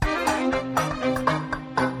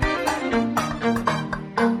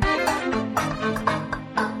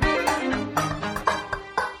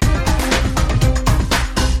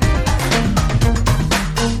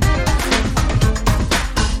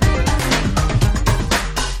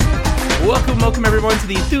Welcome everyone to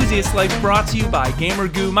the Enthusiast Life, brought to you by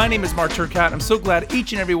GamerGoo. My name is Mark Turcotte. I'm so glad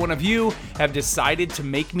each and every one of you have decided to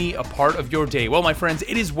make me a part of your day. Well, my friends,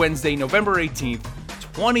 it is Wednesday, November 18th,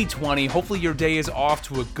 2020. Hopefully your day is off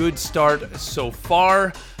to a good start so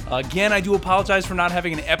far. Again, I do apologize for not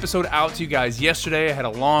having an episode out to you guys yesterday. I had a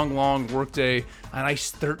long work day, a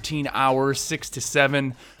nice 13 hours, 6 to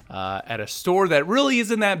 7. At a store that really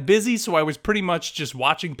isn't that busy, so I was pretty much just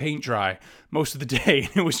watching paint dry most of the day.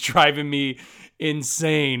 It was driving me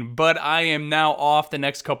insane, but I am now off the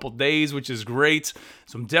next couple days, which is great.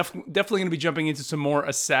 So I'm definitely going to be jumping into some more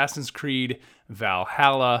Assassin's Creed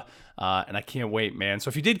Valhalla, and I can't wait, man. So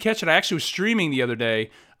if you did catch it, I actually was streaming the other day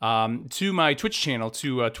to my Twitch channel,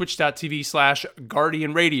 to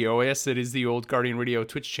twitch.tv/Guardian Radio. Yes, it is the old Guardian Radio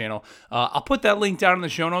Twitch channel. I'll put that link down in the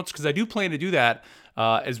show notes because I do plan to do that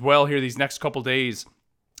as well here these next couple days.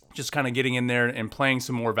 Just kind of getting in there and playing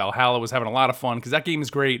some more Valhalla. Was having a lot of fun because that game is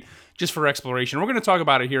great just for exploration. We're going to talk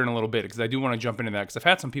about it here in a little bit because I do want to jump into that because I've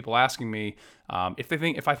had some people asking me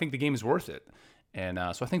if I think the game is worth it. And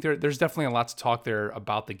so I think there's definitely a lot to talk there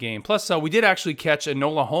about the game. Plus, we did actually catch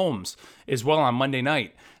Enola Holmes as well on Monday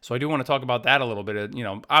night. So I do want to talk about that a little bit.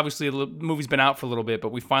 Obviously the movie's been out for a little bit,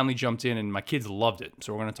 but we finally jumped in and my kids loved it.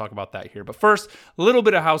 So we're going to talk about that here. But first, a little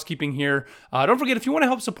bit of housekeeping here. Don't forget, if you want to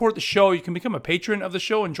help support the show, you can become a patron of the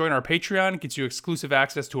show and join our Patreon. It gets you exclusive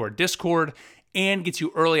access to our Discord and gets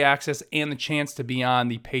you early access and the chance to be on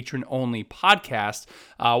the patron-only podcast.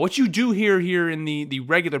 What you do here in the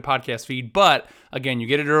regular podcast feed, but again, you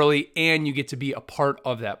get it early and you get to be a part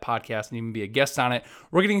of that podcast and even be a guest on it.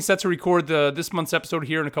 We're getting set to record this month's episode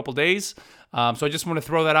here in a couple days. So I just want to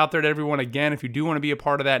throw that out there to everyone again. If you do want to be a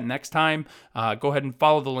part of that next time, go ahead and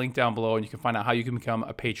follow the link down below and you can find out how you can become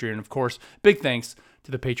a Patreon. And of course, big thanks to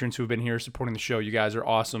the patrons who have been here supporting the show. You guys are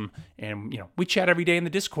awesome. And, we chat every day in the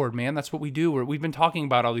Discord, man. That's what we do. We've been talking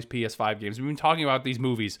about all these PS5 games. We've been talking about these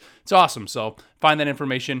movies. It's awesome. So find that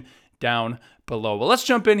information down below. Well, let's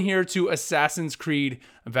jump in here to Assassin's Creed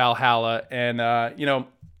Valhalla. And,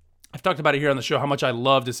 I've talked about it here on the show, how much I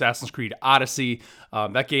loved Assassin's Creed Odyssey.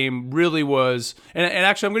 That game really was, and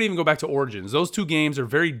actually I'm going to even go back to Origins. Those two games are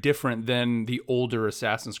very different than the older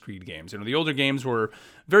Assassin's Creed games. The older games were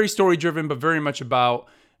very story-driven, but very much about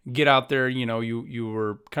get out there, you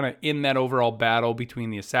were kind of in that overall battle between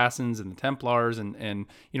the Assassins and the Templars and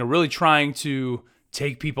really trying to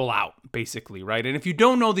take people out, basically, right? And if you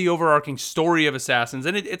don't know the overarching story of Assassins,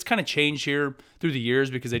 and it's kind of changed here through the years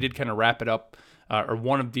because they did kind of wrap it up, or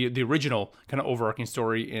one of the original kind of overarching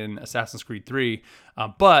story in Assassin's Creed 3.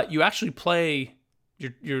 But you actually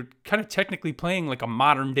you're kind of technically playing like a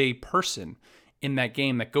modern day person in that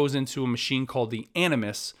game that goes into a machine called the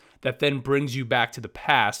Animus that then brings you back to the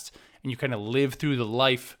past and you kind of live through the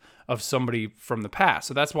life of somebody from the past.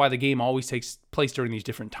 So that's why the game always takes place during these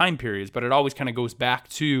different time periods, but it always kind of goes back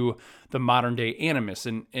to the modern day Animus.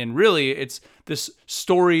 And really it's this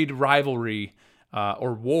storied rivalry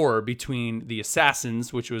or war between the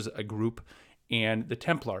Assassins, which was a group, and the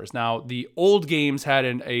Templars. Now, the old games had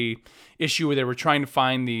a issue where they were trying to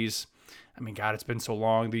find these, it's been so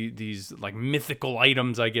long, these like mythical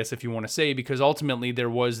items, I guess, if you want to say, because ultimately there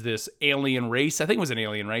was this alien race, I think it was an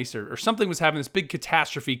alien race, or something was having this big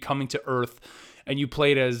catastrophe coming to Earth, and you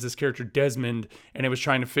played as this character Desmond, and it was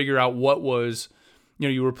trying to figure out what was...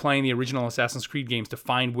 you were playing the original Assassin's Creed games to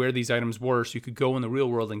find where these items were so you could go in the real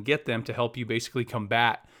world and get them to help you basically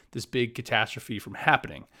combat this big catastrophe from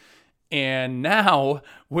happening. And now,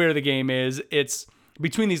 where the game is, it's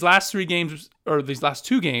between these last three games, or these last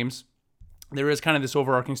two games, there is kind of this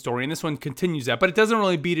overarching story, and this one continues that, but it doesn't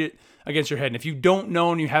really beat it against your head. And if you don't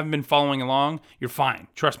know and you haven't been following along, you're fine.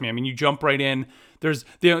 Trust me. You jump right in. There's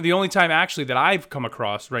the only time actually that I've come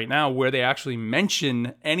across right now where they actually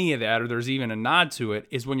mention any of that, or there's even a nod to it,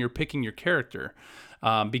 is when you're picking your character.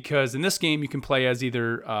 Because in this game, you can play as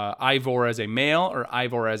either Ivor as a male or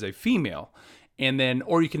Ivor as a female. And then,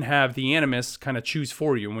 or you can have the Animus kind of choose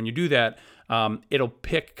for you. And when you do that, it'll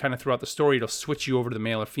pick kind of throughout the story, it'll switch you over to the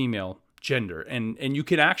male or female gender. And you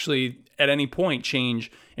can actually, at any point,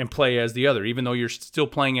 change and play as the other. Even though you're still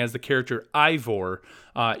playing as the character Ivor,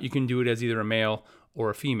 you can do it as either a male or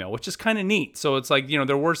a female, which is kind of neat. So it's like,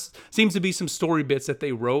 there seems to be some story bits that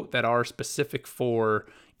they wrote that are specific for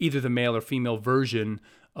either the male or female version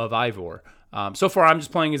of Ivor. So far, I'm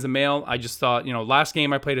just playing as the male. I just thought, last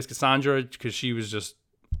game I played as Cassandra because she was just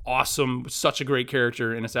awesome, such a great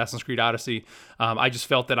character in Assassin's Creed Odyssey. I just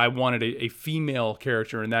felt that I wanted a female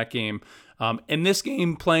character in that game. In this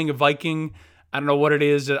game, playing a Viking, I don't know what it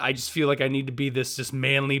is. I just feel like I need to be this just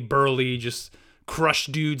manly, burly, just crush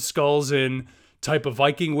dude skulls in, type of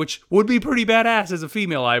Viking, which would be pretty badass as a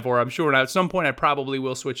female Ivor, I'm sure. And at some point, I probably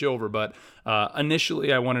will switch over, but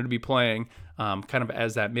initially, I wanted to be playing kind of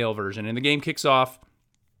as that male version. And the game kicks off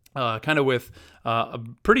kind of with a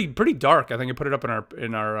pretty dark. I think I put it up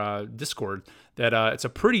in our Discord that it's a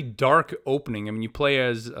pretty dark opening. I mean, you play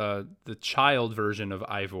as the child version of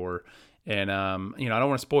Ivor, and I don't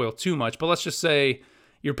want to spoil too much, but let's just say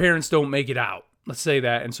your parents don't make it out. Let's say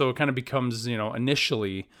that, and so it kind of becomes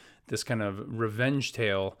initially this kind of revenge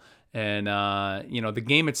tale. And the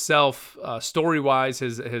game itself, story-wise,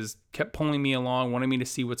 has kept pulling me along, wanting me to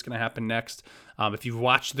see what's going to happen next. If you've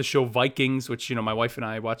watched the show Vikings, which my wife and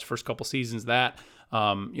I watched the first couple seasons, that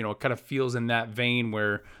it kind of feels in that vein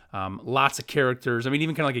where lots of characters. I mean,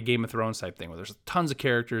 even kind of like a Game of Thrones type thing, where there's tons of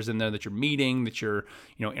characters in there that you're meeting, that you're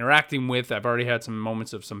interacting with. I've already had some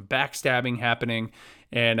moments of some backstabbing happening,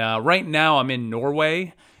 and right now I'm in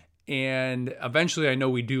Norway. And eventually I know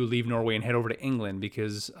we do leave Norway and head over to England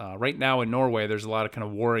because right now in Norway, there's a lot of kind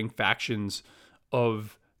of warring factions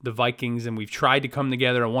of the Vikings. And we've tried to come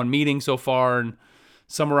together in one meeting so far, and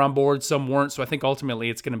some are on board, some weren't. So I think ultimately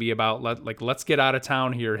it's going to be about let's get out of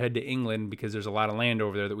town here, head to England because there's a lot of land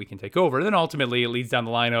over there that we can take over. And then ultimately it leads down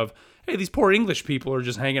the line of, hey, these poor English people are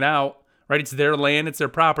just hanging out. Right, it's their land, it's their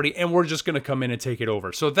property, and we're just going to come in and take it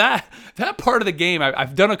over. So that part of the game,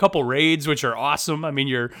 I've done a couple raids, which are awesome. I mean,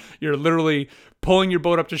 you're literally pulling your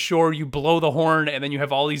boat up to shore, you blow the horn, and then you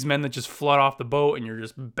have all these men that just flood off the boat, and you're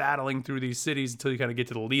just battling through these cities until you kind of get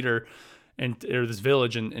to the leader or this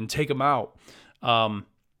village and take them out.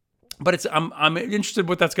 But I'm interested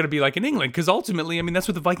what that's going to be like in England, because ultimately, I mean, that's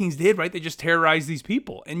what the Vikings did, right? They just terrorized these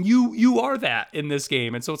people, and you are that in this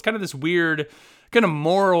game, and so it's kind of this weird kind of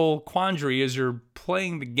moral quandary as you're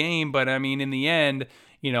playing the game. But I mean, in the end,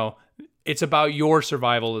 it's about your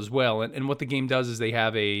survival as well. And what the game does is they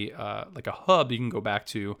have a hub you can go back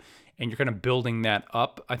to, and you're kind of building that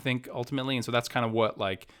up, I think, ultimately. And so that's kind of what,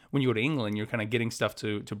 like, when you go to England, you're kind of getting stuff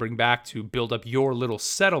to bring back to build up your little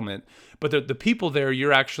settlement. But the people there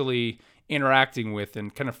you're actually interacting with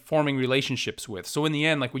and kind of forming relationships with. So in the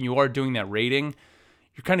end, like when you are doing that raiding,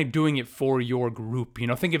 you're kind of doing it for your group.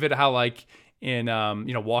 Think of it how like in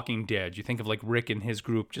Walking Dead, you think of like Rick and his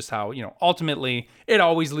group, just how ultimately it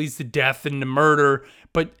always leads to death and to murder,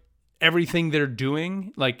 but everything they're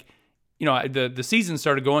doing, like the season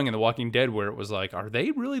started going in The Walking Dead where it was like, are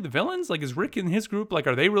they really the villains? Like, is Rick and his group, like,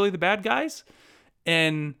 are they really the bad guys?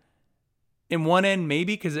 And in one end,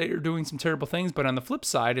 maybe because they're doing some terrible things, but on the flip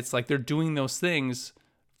side, it's like they're doing those things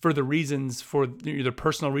for the reasons, for their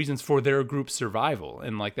personal reasons for their group's survival.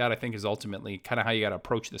 And like that, I think, is ultimately kind of how you got to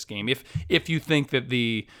approach this game. If you think that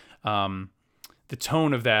the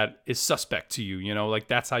tone of that is suspect to you, like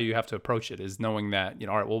that's how you have to approach it, is knowing that,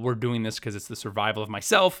 all right, well, we're doing this because it's the survival of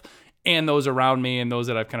myself and those around me and those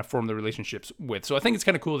that I've kind of formed the relationships with. So I think it's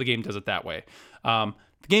kind of cool the game does it that way. The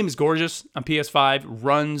game is gorgeous on PS5,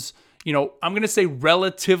 runs, I'm going to say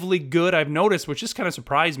relatively good. I've noticed, which just kind of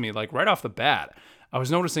surprised me, like right off the bat, I was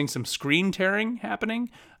noticing some screen tearing happening,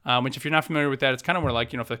 which if you're not familiar with that, it's kind of where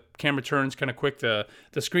like, if the camera turns kind of quick, the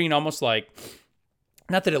screen almost like,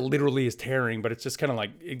 not that it literally is tearing, but it's just kind of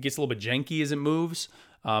like, it gets a little bit janky as it moves.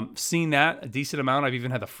 Seen that a decent amount. I've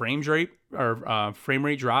even had the frame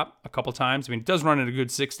rate drop a couple times. I mean, it does run at a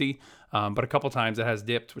good 60, but a couple times it has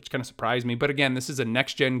dipped, which kind of surprised me. But again, this is a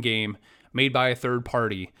next-gen game made by a third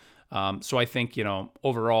party. So I think,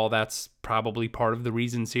 overall, that's probably part of the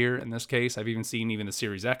reasons here in this case. I've even seen the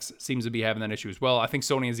Series X seems to be having that issue as well. I think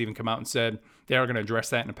Sony has even come out and said they are going to address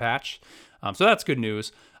that in a patch. So that's good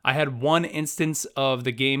news. I had one instance of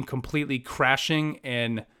the game completely crashing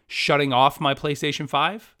and shutting off my PlayStation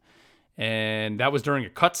 5. And that was during a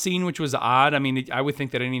cutscene, which was odd. I mean, I would think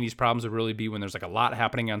that any of these problems would really be when there's like a lot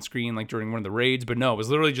happening on screen, like during one of the raids. But no, it was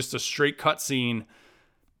literally just a straight cutscene.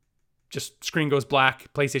 Just screen goes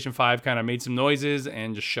black, PlayStation 5 kind of made some noises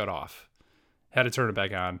and just shut off. Had to turn it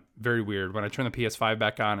back on. Very weird. When I turned the PS5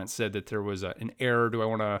 back on, it said that there was an error. Do I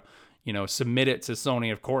want to, submit it to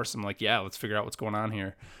Sony? Of course. I'm like, yeah, let's figure out what's going on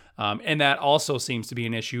here. And that also seems to be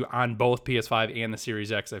an issue on both PS5 and the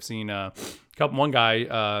Series X. I've seen one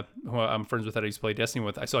guy who I'm friends with that I used to play Destiny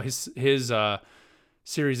with. I saw his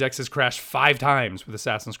Series X has crashed 5 times with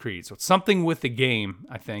Assassin's Creed. So it's something with the game,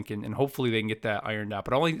 I think, and hopefully they can get that ironed out.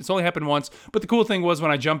 But it's only happened once. But the cool thing was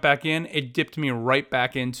when I jumped back in, it dipped me right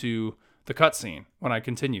back into the cutscene when I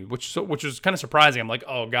continued, which was kind of surprising. I'm like,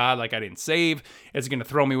 oh God, like I didn't save. It's going to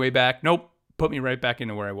throw me way back. Nope, put me right back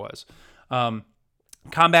into where I was.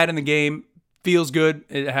 Combat in the game feels good.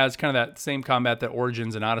 It has kind of that same combat that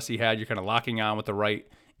Origins and Odyssey had. You're kind of locking on with the right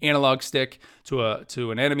analog stick to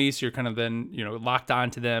an enemy, so you're kind of then locked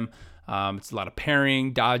onto them. It's a lot of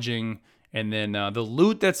parrying, dodging, And then the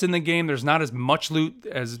loot that's in the game, there's not as much loot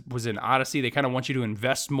as was in Odyssey. They kind of want you to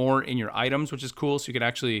invest more in your items, which is cool. So you can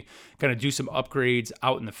actually kind of do some upgrades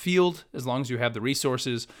out in the field as long as you have the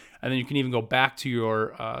resources. And then you can even go back to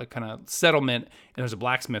your kind of settlement, and there's a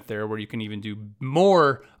blacksmith there where you can even do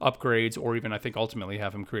more upgrades, or even I think ultimately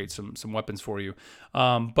have him create some weapons for you.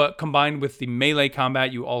 But combined with the melee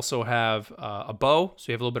combat, you also have a bow, so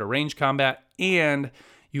you have a little bit of range combat, and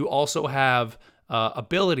you also have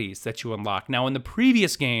abilities that you unlock. Now, in the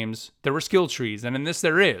previous games, there were skill trees, and in this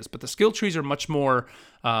there is, but the skill trees are much more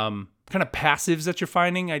kind of passives that you're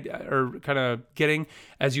finding or kind of getting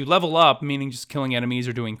as you level up, meaning just killing enemies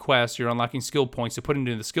or doing quests. You're unlocking skill points to put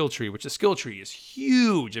into the skill tree, which the skill tree is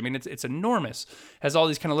huge. I mean, it's enormous. Has all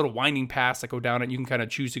these kind of little winding paths that go down it. You can kind of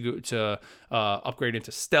choose to go to upgrade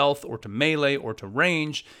into stealth or to melee or to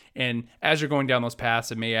range. And as you're going down those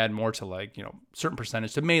paths, it may add more to, like, you know, certain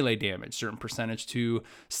percentage to melee damage, certain percentage to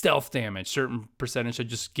stealth damage, certain percentage to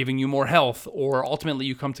just giving you more health, or ultimately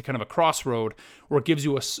you come to kind of a crossroad where it gives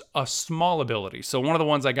you a small ability. So one of the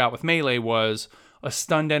ones I got with melee was a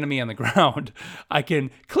stunned enemy on the ground. I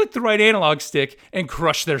can click the right analog stick and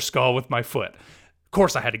crush their skull with my foot. Of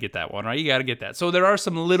course, I had to get that one, right? You got to get that. So there are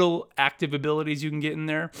some little active abilities you can get in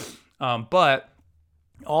there. But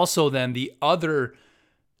also then the other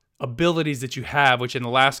abilities that you have, which in the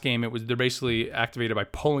last game, they're basically activated by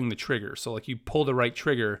pulling the trigger. So like you pull the right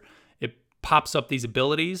trigger, it pops up these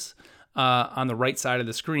abilities on the right side of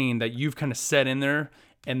the screen that you've kind of set in there.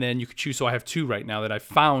 And then you could choose. So I have 2 right now that I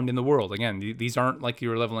found in the world. Again, these aren't like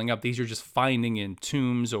you're leveling up. These you're just finding in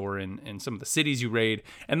tombs or in some of the cities you raid,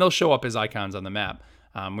 and they'll show up as icons on the map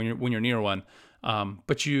when you're near one.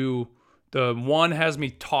 But the one has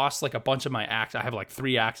me toss like a bunch of my axes. I have like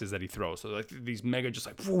 3 axes that he throws. So like these mega, just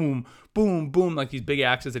like boom, boom, boom, like these big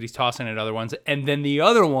axes that he's tossing at other ones. And then the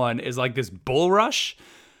other one is like this bull rush.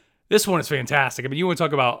 This one is fantastic. I mean, you want to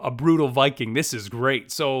talk about a brutal Viking. This is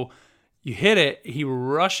great. So you hit it, he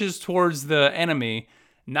rushes towards the enemy,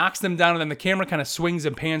 knocks them down, and then the camera kind of swings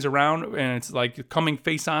and pans around, and it's like coming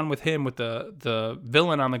face on with him, with the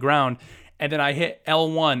villain on the ground. And then I hit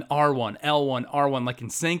L1, R1, L1, R1, like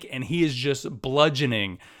in sync, and he is just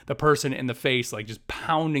bludgeoning the person in the face, like just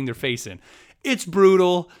pounding their face in. It's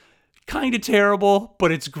brutal, kind of terrible,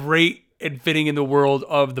 but it's great and fitting in the world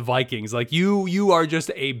of the Vikings. Like you are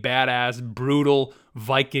just a badass, brutal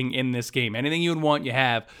Viking in this game. Anything you would want, you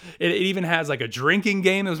have. It even has like a drinking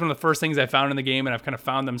game. It was one of the first things I found in the game, and I've kind of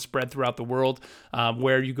found them spread throughout the world,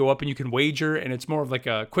 where you go up and you can wager, and it's more of like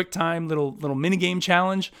a quick time little mini game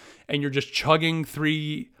challenge, and you're just chugging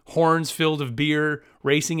 3 horns filled of beer,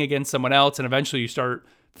 racing against someone else, and eventually you start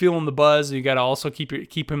feeling the buzz. You got to also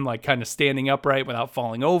keep him like kind of standing upright without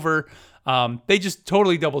falling over. They just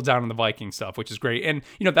totally doubled down on the Viking stuff, which is great. And,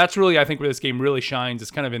 you know, that's really, I think, where this game really shines.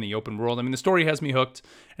 It's kind of in the open world. I mean, the story has me hooked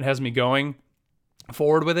and has me going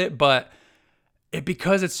forward with it, but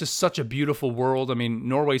because it's just such a beautiful world. I mean,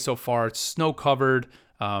 Norway so far, it's snow covered.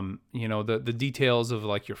 You know, the details of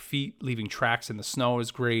like your feet leaving tracks in the snow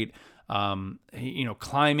is great. You know,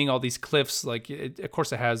 climbing all these cliffs, like of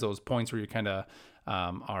course it has those points where you kind of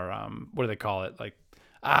what do they call it? Like,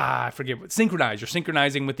 I forget what, synchronize. You're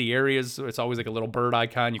synchronizing with the areas. So it's always like a little bird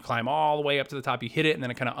icon. You climb all the way up to the top, you hit it, and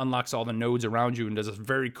then it kind of unlocks all the nodes around you and does a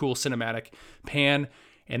very cool cinematic pan.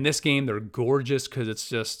 In this game, they're gorgeous because it's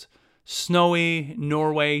just snowy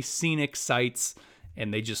Norway, scenic sights,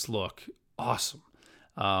 and they just look awesome.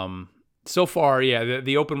 So far, yeah,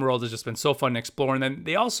 the open world has just been so fun to explore. And then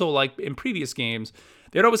they also, like in previous games,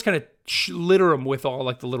 they'd always kind of litter them with all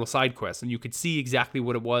like the little side quests, and you could see exactly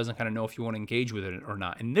what it was and kind of know if you want to engage with it or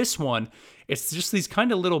not. In this one, it's just these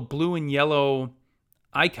kind of little blue and yellow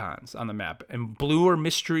icons on the map, and blue are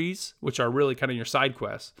mysteries, which are really kind of your side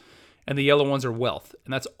quests, and the yellow ones are wealth,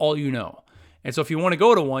 and that's all you know. And so if you want to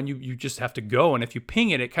go to one, you just have to go, and if you ping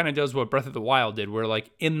it, it kind of does what Breath of the Wild did, where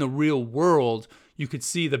like in the real world, you could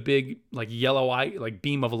see the big like yellow eye, like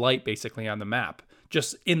beam of light basically on the map,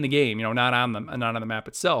 just in the game, you know, not on the map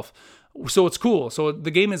itself. So it's cool. So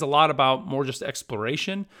the game is a lot about more just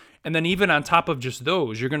exploration. And then even on top of just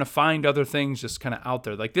those, you're going to find other things just kind of out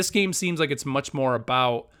there. Like this game seems like it's much more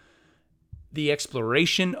about the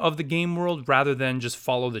exploration of the game world rather than just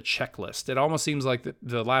follow the checklist. It almost seems like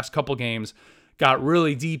the last couple games got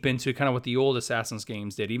really deep into kind of what the old Assassin's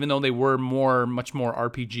games did, even though they were much more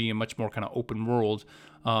RPG and much more kind of open world.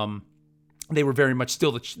 They were very much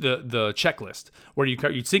still the checklist where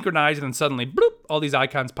you'd synchronize and then suddenly bloop, all these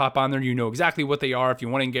icons pop on there. You know exactly what they are, if you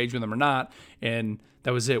want to engage with them or not. And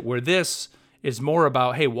that was it. Where this is more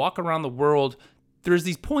about, hey, walk around the world. There's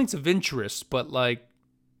these points of interest, but like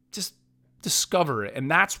just discover it. And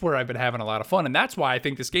that's where I've been having a lot of fun. And that's why I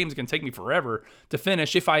think this game is going to take me forever to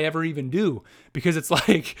finish, if I ever even do, because it's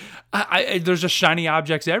like, there's just shiny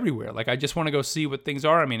objects everywhere. Like, I just want to go see what things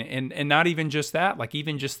are. I mean, and not even just that, like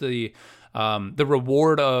even just the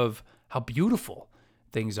reward of how beautiful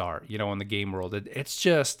things are, in the game world.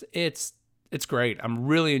 It's great. I'm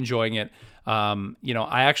really enjoying it.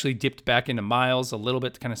 I actually dipped back into Miles a little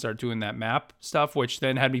bit to kind of start doing that map stuff, which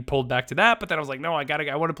then had me pulled back to that. But then I was like, no,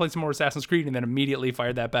 I want to play some more Assassin's Creed, and then immediately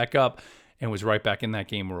fired that back up and was right back in that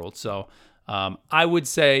game world. So I would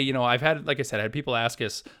say, I've had, like I said, I had people ask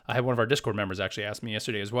us. I had one of our Discord members actually ask me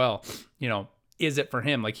yesterday as well, is it for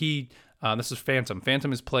him? Like this is Phantom.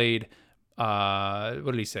 Phantom has played, what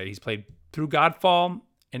did he say? He's played through Godfall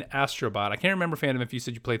and Astrobot. I can't remember, Phantom, if you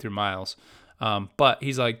said you played through Miles. But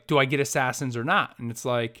he's like, do I get Assassins or not? And it's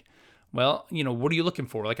like, well, what are you looking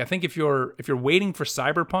for? Like, I think if you're waiting for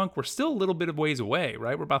Cyberpunk, we're still a little bit of ways away,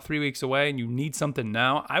 right? We're about 3 weeks away, and you need something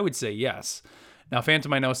now. I would say yes. Now,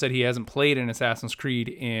 Phantom, I know, said he hasn't played an Assassin's Creed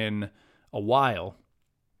in a while.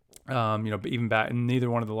 Even back in neither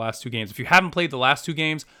one of the last two games. If you haven't played the last two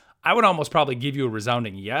games, I would almost probably give you a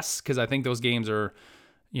resounding yes, because I think those games are,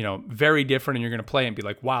 very different, and you're going to play it and be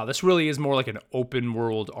like, wow, this really is more like an open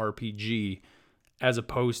world RPG as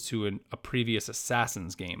opposed to a previous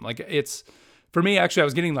Assassin's game. Like, it's, for me, actually, I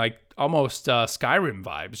was getting like almost Skyrim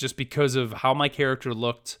vibes just because of how my character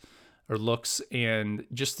looks and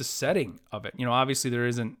just the setting of it. Obviously there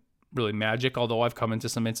isn't really magic, although I've come into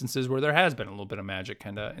some instances where there has been a little bit of magic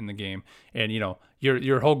kind of in the game. And,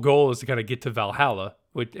 your whole goal is to kind of get to Valhalla.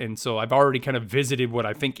 And so I've already kind of visited what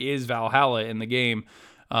I think is Valhalla in the game.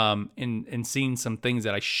 And seeing some things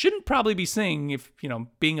that I shouldn't probably be seeing if,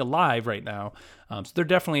 being alive right now. So there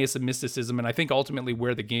definitely is some mysticism, and I think ultimately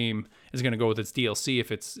where the game is going to go with its DLC,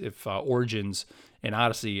 if Origins and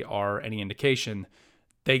Odyssey are any indication,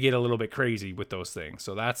 they get a little bit crazy with those things.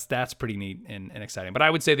 So that's pretty neat and exciting. But I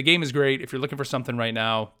would say the game is great. If you're looking for something right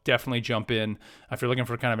now, definitely jump in. If you're looking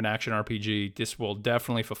for kind of an action RPG, this will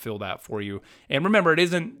definitely fulfill that for you. And remember, it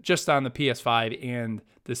isn't just on the PS5 and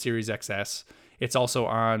the Series XS. It's also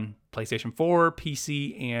on PlayStation 4,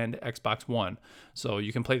 PC, and Xbox One. So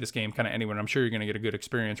you can play this game kind of anywhere. I'm sure you're going to get a good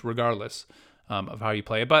experience regardless of how you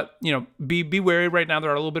play it. But, be wary right now. There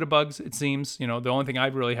are a little bit of bugs, it seems. The only thing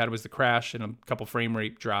I've really had was the crash and a couple frame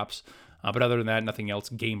rate drops. But other than that, nothing else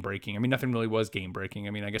game breaking. I mean, nothing really was game breaking. I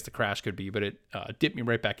mean, I guess the crash could be, but it dipped me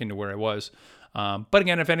right back into where I was. But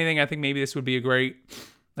again, if anything, I think maybe this would be a great,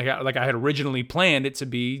 like I had originally planned it to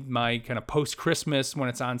be my kind of post-Christmas when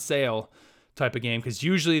it's on sale type of game, because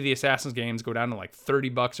usually the Assassin's games go down to like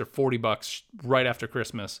 $30 or $40 right after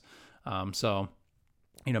Christmas. So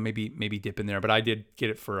maybe dip in there, but I did get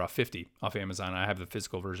it for $50 off Amazon. I have the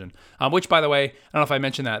physical version, which, by the way, I don't know if I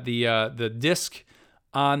mentioned that the disc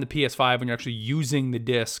on the PS5, when you're actually using the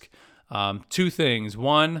disc, two things.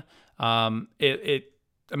 One, it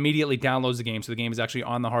immediately downloads the game, so the game is actually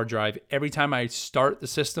on the hard drive. Every time I start the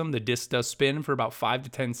system, the disc does spin for about 5 to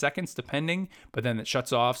 10 seconds, depending, but then it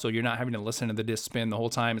shuts off, so you're not having to listen to the disc spin the whole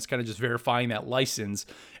time. It's kind of just verifying that license.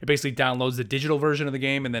 It basically downloads the digital version of the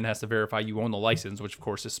game and then has to verify you own the license, which of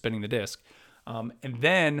course is spinning the disc. And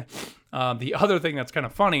then the other thing that's kind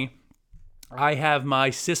of funny, I have my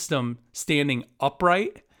system standing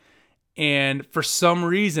upright, and for some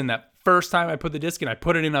reason, that first time I put the disc in, I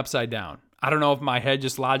put it in upside down. I don't know if my head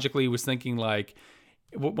just logically was thinking, like,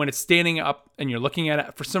 when it's standing up and you're looking at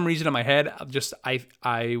it, for some reason in my head,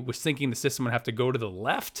 I was thinking the system would have to go to the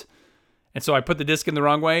left. And so I put the disc in the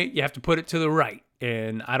wrong way. You have to put it to the right.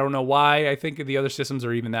 And I don't know why. I think the other systems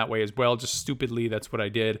are even that way as well. Just stupidly, that's what I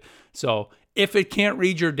did. So if it can't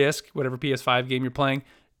read your disc, whatever PS5 game you're playing,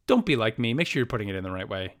 don't be like me. Make sure you're putting it in the right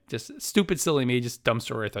way. Just stupid, silly me. Just dumb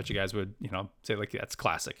story. I thought you guys would, say like, that's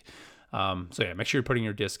classic. So yeah, make sure you're putting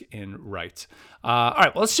your disc in right. All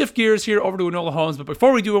right, well, let's shift gears here over to Enola Holmes. But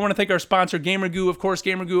before we do, I want to thank our sponsor, GamerGoo. Of course,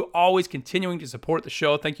 GamerGoo always continuing to support the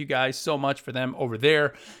show. Thank you guys so much for them over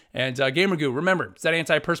there. And GamerGoo, remember, it's that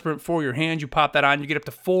antiperspirant for your hands. You pop that on, you get up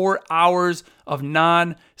to 4 hours of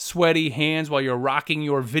non-sweaty hands while you're rocking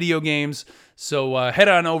your video games. So head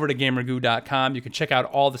on over to GamerGoo.com. You can check out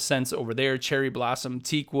all the scents over there: cherry blossom,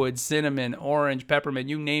 teakwood, cinnamon, orange, peppermint,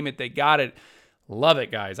 you name it, they got it. Love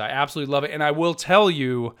it, guys. I absolutely love it. And I will tell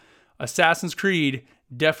you, Assassin's Creed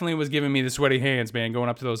definitely was giving me the sweaty hands, man, going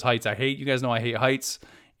up to those heights. You guys know I hate heights.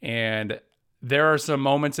 And there are some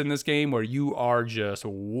moments in this game where you are just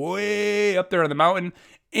way up there on the mountain.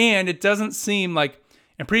 And it doesn't seem like,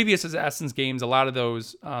 in previous Assassin's games, a lot of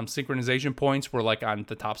those synchronization points were like on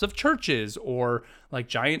the tops of churches or like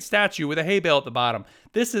giant statue with a hay bale at the bottom.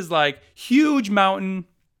 This is like huge mountain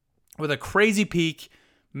with a crazy peak,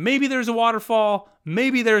 Maybe there's a waterfall,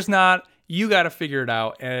 maybe there's not. You got to figure it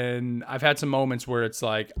out. And I've had some moments where it's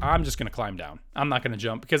like, I'm just going to climb down. I'm not going to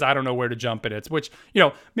jump because I don't know where to jump in it. Which,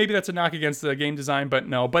 maybe that's a knock against the game design, but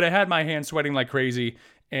no. But it had my hands sweating like crazy.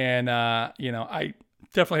 And, I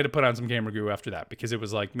definitely had to put on some gamer goo after that because it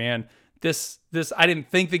was like, man, this I didn't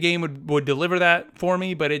think the game would deliver that for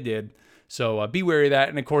me, but it did. So be wary of that.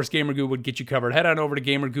 And of course, GamerGoo would get you covered. Head on over to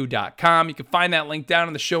gamergoo.com. You can find that link down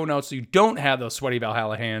in the show notes so you don't have those sweaty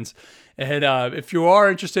Valhalla hands. And if you are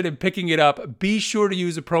interested in picking it up, be sure to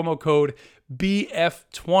use the promo code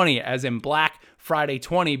BF20, as in Black Friday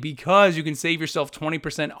 20, because you can save yourself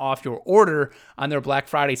 20% off your order on their Black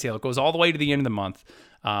Friday sale. It goes all the way to the end of the month.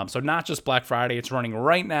 So not just Black Friday, it's running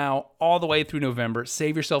right now all the way through November.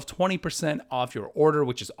 Save yourself 20% off your order,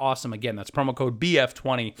 which is awesome. Again, that's promo code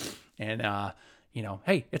BF20. And,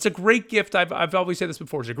 hey, it's a great gift. I've always said this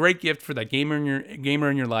before. It's a great gift for that gamer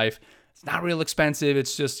in your life. It's not real expensive.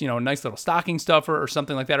 It's just, a nice little stocking stuffer or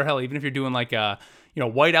something like that. Or hell, even if you're doing like a,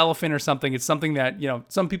 white elephant or something, it's something that,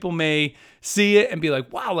 some people may see it and be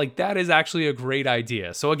like, wow, like that is actually a great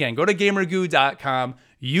idea. So again, go to gamergoo.com,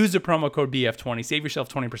 use the promo code BF20, save yourself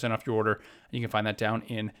 20% off your order. You can find that down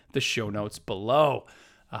in the show notes below.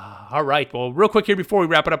 All right. Well, real quick here before we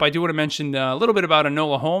wrap it up, I do want to mention a little bit about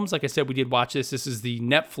Enola Holmes. Like I said, we did watch this. This is the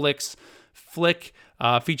Netflix flick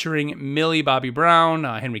featuring Millie Bobby Brown.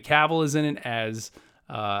 Henry Cavill is in it as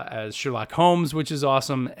Sherlock Holmes, which is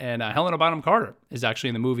awesome. And Helena Bonham Carter is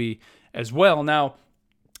actually in the movie as well. Now,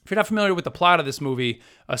 if you're not familiar with the plot of this movie,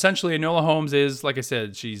 essentially Enola Holmes is, like I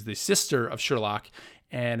said, she's the sister of Sherlock.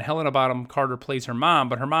 And Helena Bonham Carter plays her mom,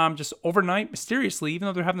 but her mom just overnight, mysteriously, even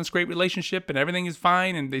though they're having this great relationship and everything is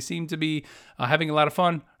fine and they seem to be having a lot of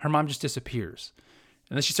fun, her mom just disappears.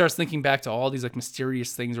 And then she starts thinking back to all these like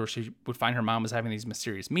mysterious things where she would find her mom was having these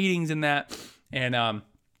mysterious meetings and that. And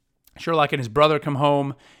Sherlock and his brother come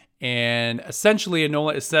home, and essentially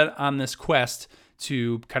Enola is set on this quest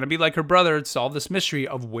to kind of be like her brother to solve this mystery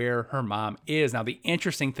of where her mom is. Now, the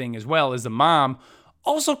interesting thing as well is the mom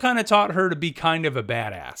also kind of taught her to be kind of a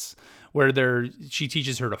badass, where she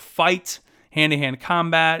teaches her to fight, hand-to-hand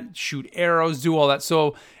combat, shoot arrows, do all that.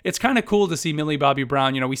 So it's kind of cool to see Millie Bobby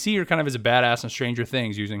Brown. We see her kind of as a badass in Stranger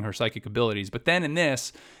Things using her psychic abilities. But then in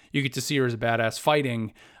this, you get to see her as a badass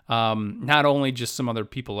fighting not only just some other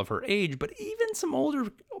people of her age, but even some older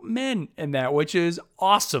men in that, which is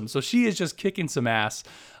awesome. So she is just kicking some ass.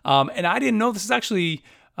 And I didn't know this is actually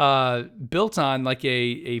built on like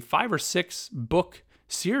a 5 or 6 book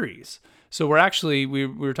series. So we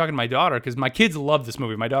were talking to my daughter because my kids love this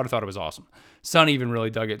movie. My daughter thought it was awesome. Son even really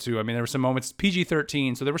dug it too. I mean, there were some moments,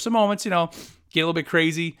 PG-13, so there were some moments, get a little bit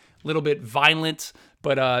crazy, a little bit violent,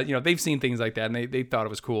 but they've seen things like that and they thought it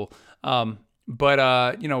was cool. But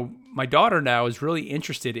my daughter now is really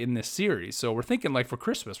interested in this series. So we're thinking like for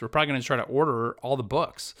Christmas, we're probably going to try to order all the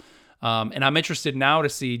books. And I'm interested now to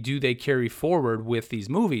see, do they carry forward with these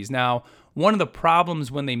movies? Now, one of the problems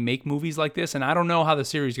when they make movies like this, and I don't know how the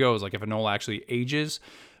series goes, like if Enola actually ages,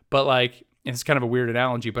 but like, it's kind of a weird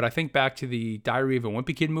analogy, but I think back to the Diary of a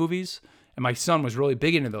Wimpy Kid movies, and my son was really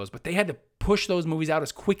big into those, but they had to push those movies out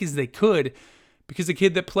as quick as they could because the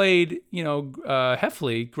kid that played, Greg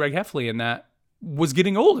Heffley in that, was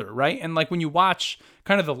getting older, right? And like when you watch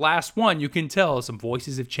kind of the last one, you can tell some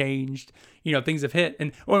voices have changed, things have hit.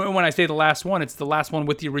 And when I say the last one, it's the last one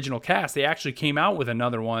with the original cast. They actually came out with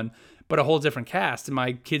another one, but a whole different cast. And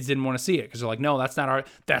my kids didn't want to see it because they're like, no, that's not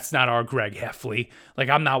our Greg Heffley. Like,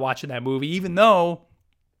 I'm not watching that movie, even though,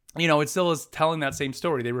 it still is telling that same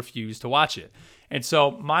story. They refuse to watch it. And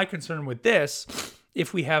so my concern with this,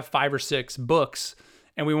 if we have 5 or 6 books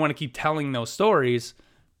and we want to keep telling those stories,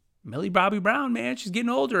 Millie Bobby Brown, man, she's getting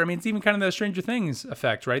older. I mean, it's even kind of the Stranger Things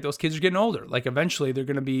effect, right? Those kids are getting older. Like, eventually they're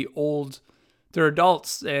going to be old. They're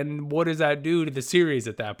adults. And what does that do to the series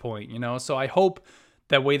at that point, So I hope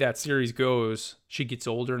that way that series goes, she gets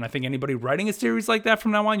older. And I think anybody writing a series like that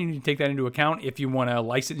from now on, you need to take that into account if you want to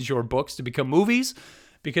license your books to become movies,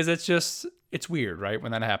 because it's weird, right,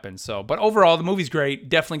 when that happens. So, but overall, the movie's great.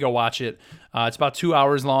 Definitely go watch it. It's about 2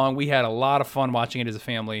 hours long. We had a lot of fun watching it as a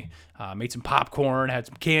family. Made some popcorn, had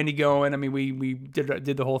some candy going. I mean, we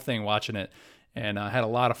did the whole thing watching it, and had a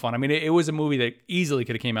lot of fun. I mean, it was a movie that easily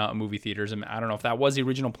could have came out in movie theaters. And I don't know if that was the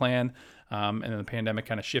original plan, and then the pandemic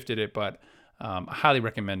kind of shifted it, but I highly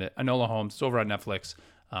recommend it. Enola Holmes, it's over on Netflix.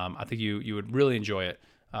 I think you would really enjoy it.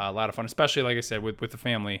 A lot of fun, especially, like I said, with the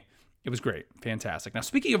family. It was great. Fantastic. Now,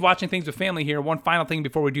 speaking of watching things with family here, one final thing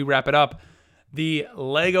before we do wrap it up. The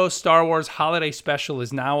Lego Star Wars Holiday Special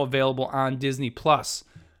is now available on Disney+.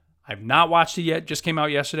 I've not watched it yet. Just came out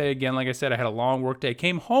yesterday. Again, like I said, I had a long work day.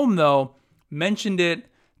 Came home, though, mentioned it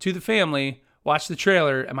to the family. watched the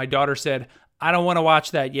trailer, and my daughter said, I don't want to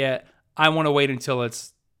watch that yet. I want to wait until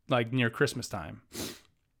it's like near Christmas time.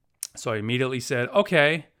 So I immediately said,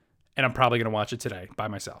 okay. And I'm probably going to watch it today by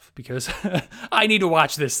myself because I need to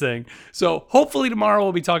watch this thing. So hopefully tomorrow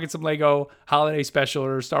we'll be talking some Lego holiday special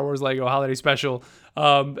or Star Wars Lego holiday special.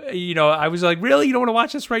 I was like, really? You don't want to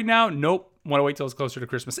watch this right now? Nope. Want to wait till it's closer to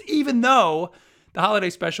Christmas. Even though the holiday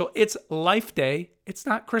special, it's Life Day. It's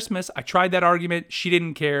not Christmas. I tried that argument. She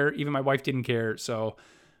didn't care. Even my wife didn't care. So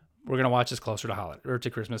we're going to watch this closer to holiday or to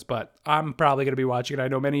Christmas, but I'm probably going to be watching it. I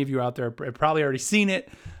know many of you out there have probably already seen it,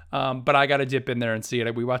 but I got to dip in there and see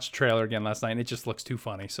it. We watched the trailer again last night, and it just looks too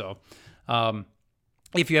funny. So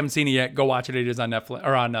if you haven't seen it yet, go watch it. It is on Netflix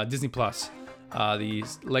or on Disney Plus. The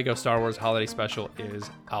Lego Star Wars Holiday Special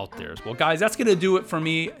is out there. Well, guys, that's going to do it for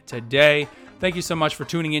me today. Thank you so much for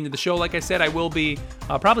tuning into the show. Like I said, I will be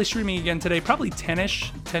probably streaming again today, probably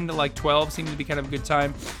 10-ish, 10 to like 12 seems to be kind of a good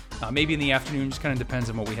time. Maybe in the afternoon, just kind of depends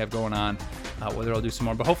on what we have going on, whether I'll do some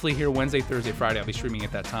more. But hopefully here Wednesday, Thursday, Friday, I'll be streaming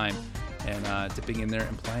at that time and dipping in there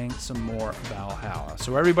and playing some more Valhalla.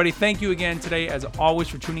 So everybody, thank you again today, as always,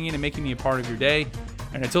 for tuning in and making me a part of your day.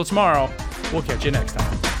 And until tomorrow, we'll catch you next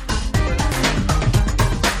time.